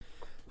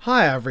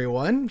Hi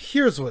everyone,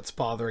 here's what's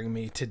bothering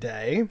me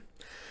today.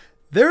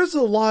 There's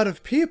a lot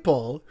of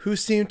people who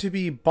seem to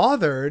be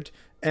bothered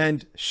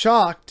and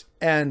shocked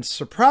and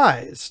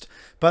surprised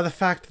by the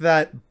fact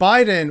that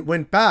Biden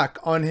went back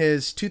on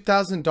his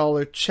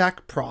 $2,000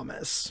 check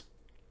promise.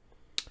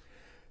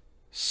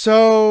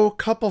 So,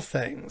 couple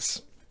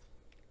things.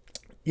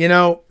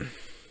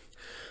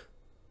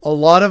 A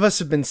lot of us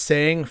have been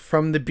saying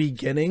from the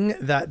beginning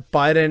that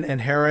Biden and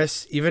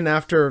Harris, even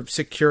after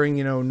securing,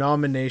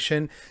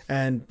 nomination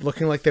and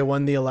looking like they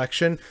won the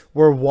election,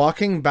 were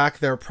walking back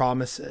their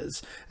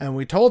promises. And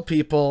we told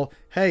people,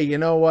 hey, you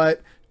know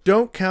what?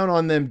 Don't count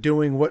on them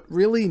doing what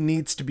really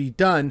needs to be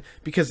done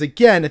because,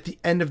 again, at the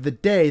end of the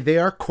day, they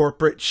are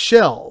corporate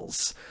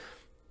shills.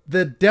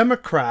 The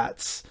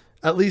Democrats,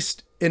 at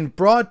least in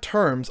broad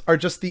terms, are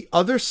just the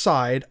other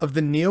side of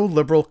the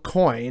neoliberal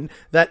coin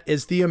that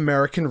is the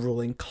American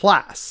ruling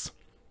class.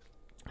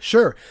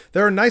 Sure,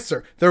 they're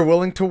nicer. They're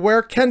willing to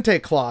wear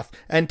kente cloth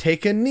and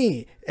take a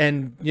knee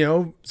and,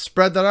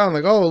 spread that out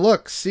like, oh,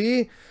 look,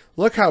 see?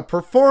 Look how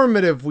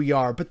performative we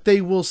are. But they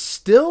will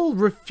still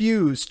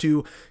refuse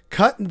to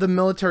cut the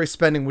military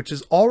spending, which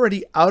is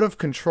already out of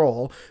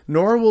control,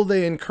 nor will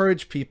they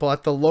encourage people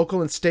at the local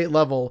and state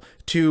level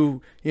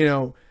to,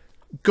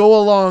 go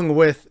along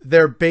with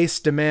their base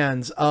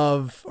demands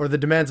or the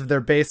demands of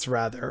their base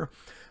rather,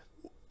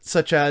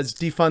 such as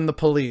defund the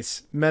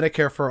police,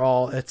 Medicare for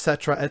all,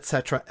 etc.,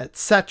 etc.,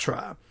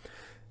 etc.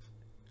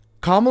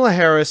 Kamala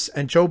Harris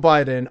and Joe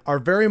Biden are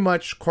very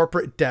much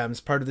corporate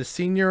Dems, part of the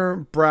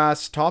senior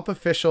brass top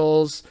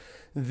officials.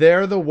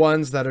 They're the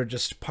ones that are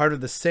just part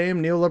of the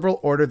same neoliberal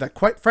order that,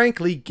 quite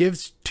frankly,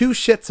 gives two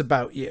shits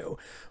about you.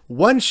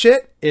 One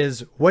shit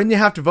is when you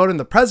have to vote in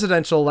the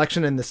presidential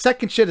election, and the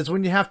second shit is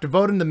when you have to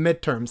vote in the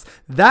midterms.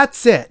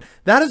 That's it.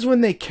 That is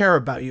when they care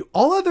about you.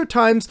 All other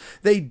times,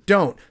 they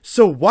don't.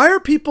 So why are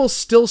people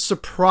still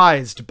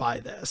surprised by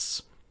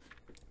this?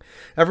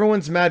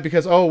 Everyone's mad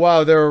because, oh,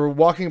 wow, they're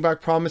walking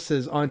back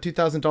promises on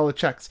 $2,000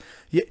 checks.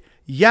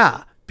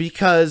 Yeah,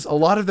 because a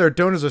lot of their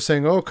donors are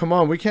saying, oh, come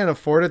on, we can't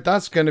afford it.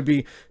 That's going to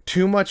be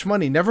too much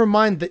money. Never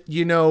mind that,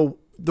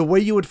 the way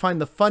you would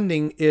find the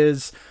funding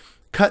is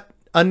cut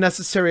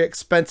unnecessary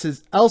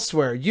expenses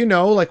elsewhere.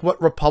 Like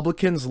what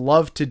Republicans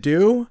love to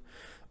do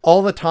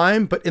all the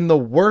time, but in the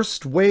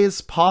worst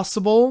ways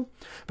possible.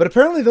 But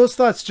apparently those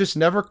thoughts just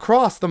never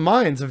cross the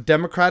minds of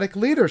Democratic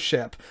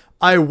leadership.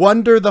 I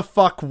wonder the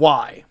fuck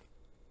why.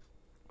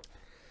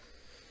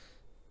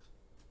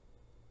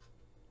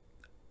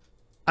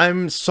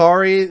 I'm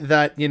sorry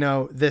that,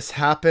 this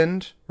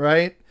happened,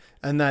 right?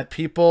 And that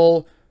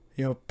people,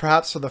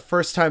 perhaps for the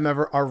first time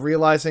ever are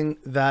realizing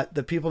that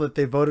the people that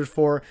they voted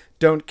for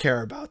don't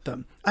care about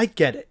them. I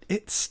get it.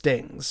 It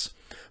stings.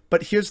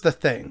 But here's the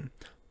thing.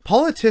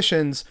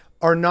 Politicians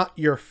are not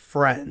your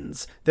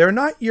friends. They're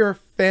not your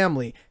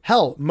family.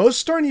 Hell,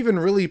 most aren't even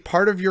really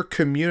part of your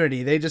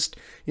community. They just,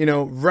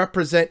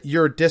 represent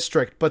your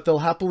district, but they'll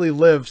happily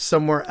live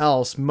somewhere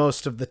else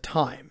most of the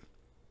time.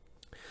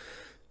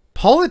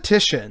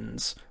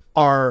 Politicians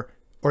are,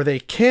 or they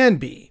can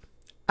be,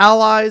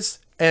 allies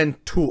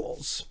and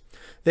tools.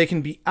 They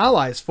can be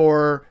allies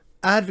for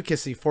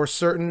advocacy for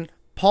certain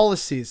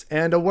policies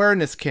and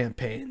awareness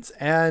campaigns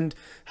and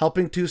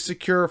helping to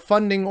secure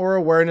funding or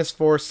awareness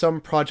for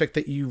some project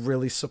that you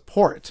really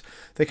support.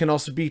 They can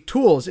also be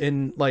tools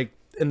in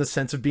the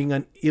sense of being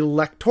an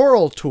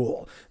electoral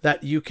tool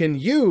that you can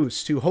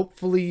use to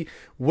hopefully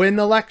win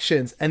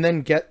elections and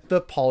then get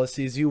the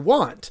policies you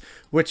want,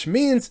 which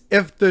means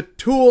if the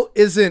tool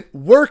isn't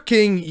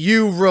working,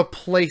 you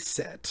replace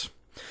it.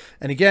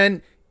 And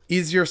again,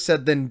 easier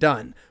said than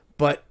done.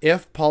 But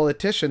if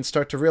politicians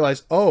start to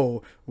realize,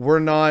 oh, we're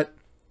not,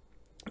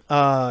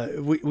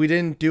 we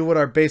didn't do what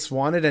our base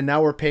wanted and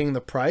now we're paying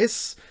the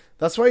price.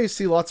 That's why you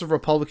see lots of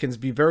Republicans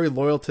be very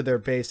loyal to their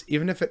base,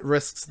 even if it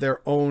risks their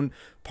own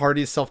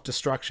party's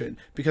self-destruction,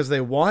 because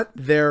they want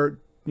their,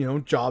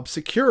 job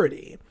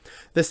security.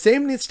 The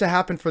same needs to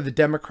happen for the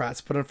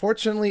Democrats, but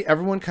unfortunately,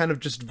 everyone kind of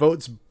just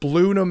votes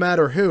blue no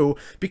matter who,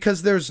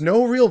 because there's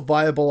no real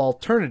viable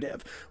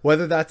alternative,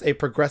 whether that's a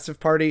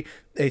progressive party,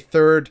 a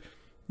third,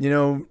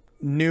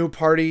 new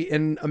party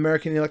in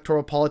American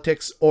electoral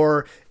politics,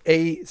 or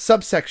a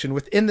subsection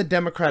within the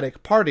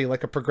Democratic Party,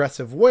 like a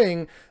progressive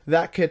wing,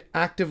 that could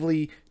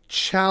actively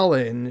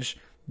challenge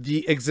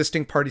the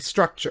existing party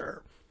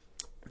structure.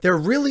 There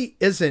really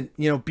isn't,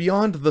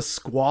 beyond the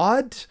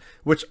squad,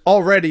 which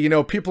already,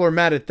 people are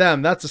mad at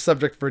them. That's a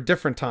subject for a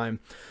different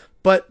time.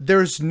 But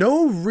there's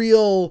no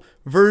real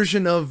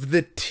version of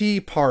the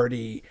Tea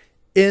Party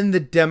in the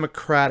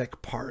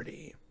Democratic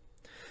Party.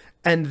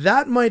 And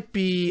that might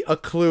be a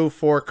clue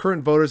for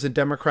current voters and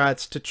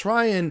Democrats to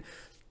try and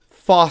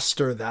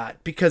foster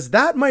that, because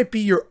that might be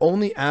your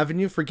only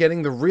avenue for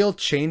getting the real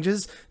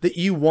changes that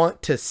you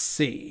want to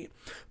see.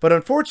 But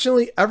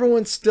unfortunately,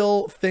 everyone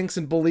still thinks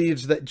and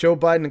believes that Joe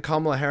Biden and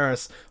Kamala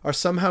Harris are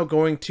somehow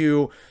going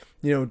to,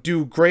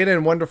 do great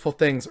and wonderful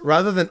things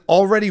rather than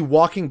already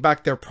walking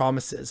back their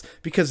promises,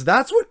 because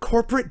that's what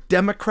corporate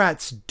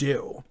Democrats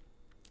do.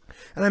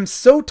 And I'm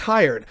so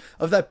tired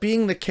of that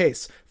being the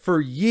case for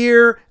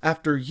year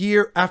after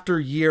year after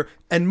year,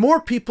 and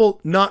more people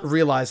not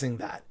realizing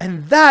that.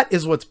 And that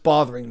is what's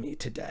bothering me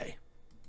today.